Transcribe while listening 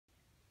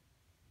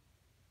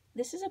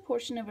this is a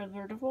portion of a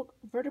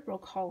vertebral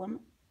column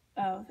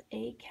of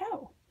a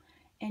cow.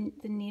 And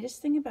the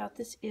neatest thing about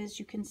this is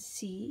you can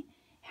see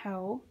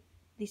how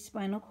the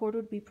spinal cord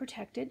would be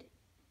protected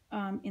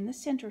in the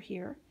center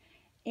here.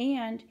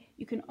 And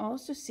you can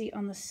also see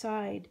on the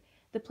side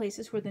the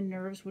places where the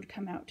nerves would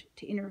come out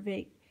to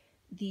innervate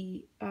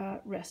the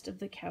rest of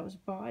the cow's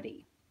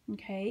body.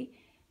 Okay,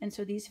 and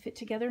so these fit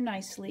together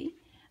nicely.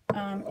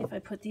 If I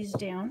put these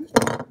down,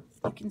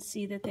 you can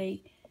see that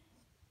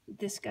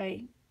this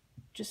guy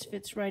just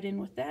fits right in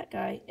with that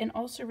guy. And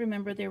also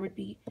remember there would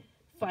be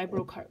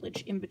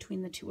fibrocartilage in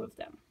between the two of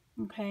them.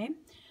 Okay,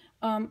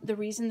 the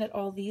reason that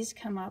all these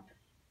come up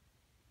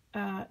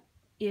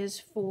is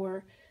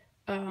for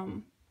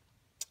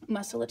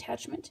muscle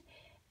attachment,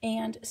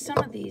 and some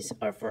of these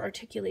are for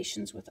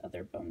articulations with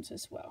other bones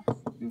as well.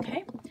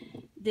 Okay,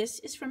 this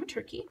is from a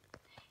turkey,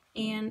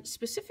 and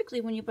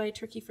specifically when you buy a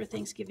turkey for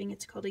Thanksgiving,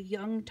 it's called a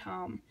young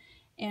tom,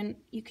 and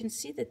you can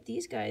see that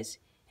these guys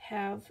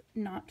have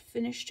not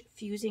finished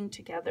fusing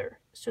together,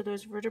 so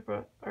those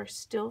vertebrae are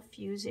still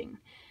fusing.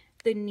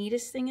 The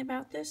neatest thing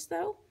about this,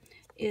 though,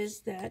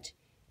 is that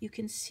you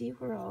can see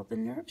where all the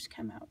nerves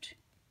come out.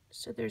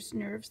 So there's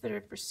nerves that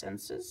are for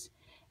senses,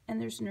 and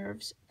there's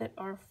nerves that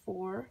are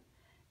for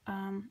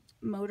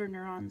motor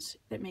neurons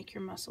that make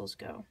your muscles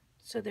go.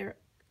 So they're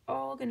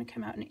all going to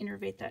come out and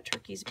innervate that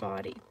turkey's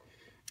body.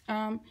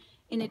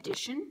 In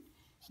addition,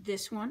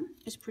 this one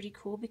is pretty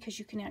cool because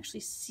you can actually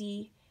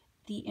see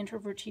the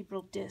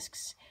intervertebral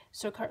discs.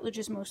 So cartilage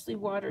is mostly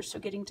water, so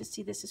getting to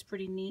see this is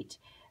pretty neat.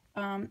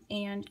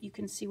 And you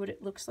can see what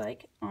it looks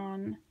like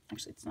on,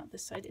 actually it's not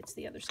this side, it's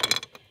the other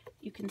side.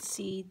 You can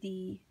see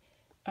the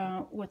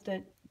what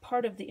the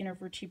part of the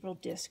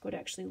intervertebral disc would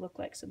actually look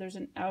like. So there's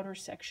an outer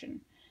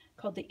section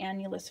called the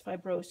annulus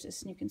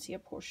fibrosus, and you can see a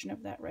portion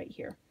of that right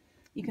here.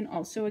 You can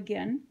also,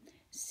 again,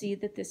 see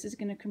that this is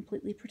going to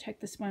completely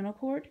protect the spinal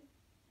cord.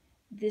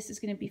 This is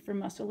going to be for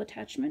muscle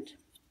attachment,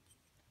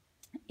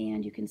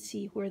 and you can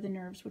see where the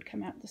nerves would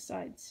come out the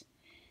sides.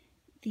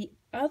 The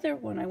other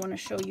one I want to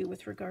show you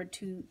with regard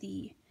to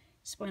the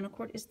spinal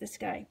cord is this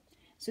guy.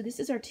 So this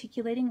is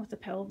articulating with the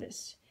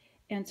pelvis,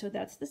 and so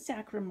that's the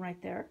sacrum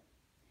right there.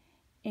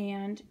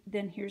 And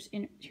then here's the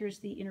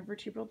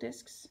intervertebral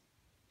discs.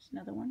 There's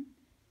another one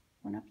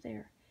up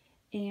there,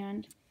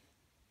 and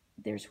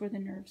there's where the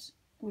nerves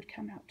would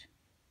come out.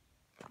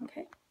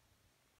 Okay.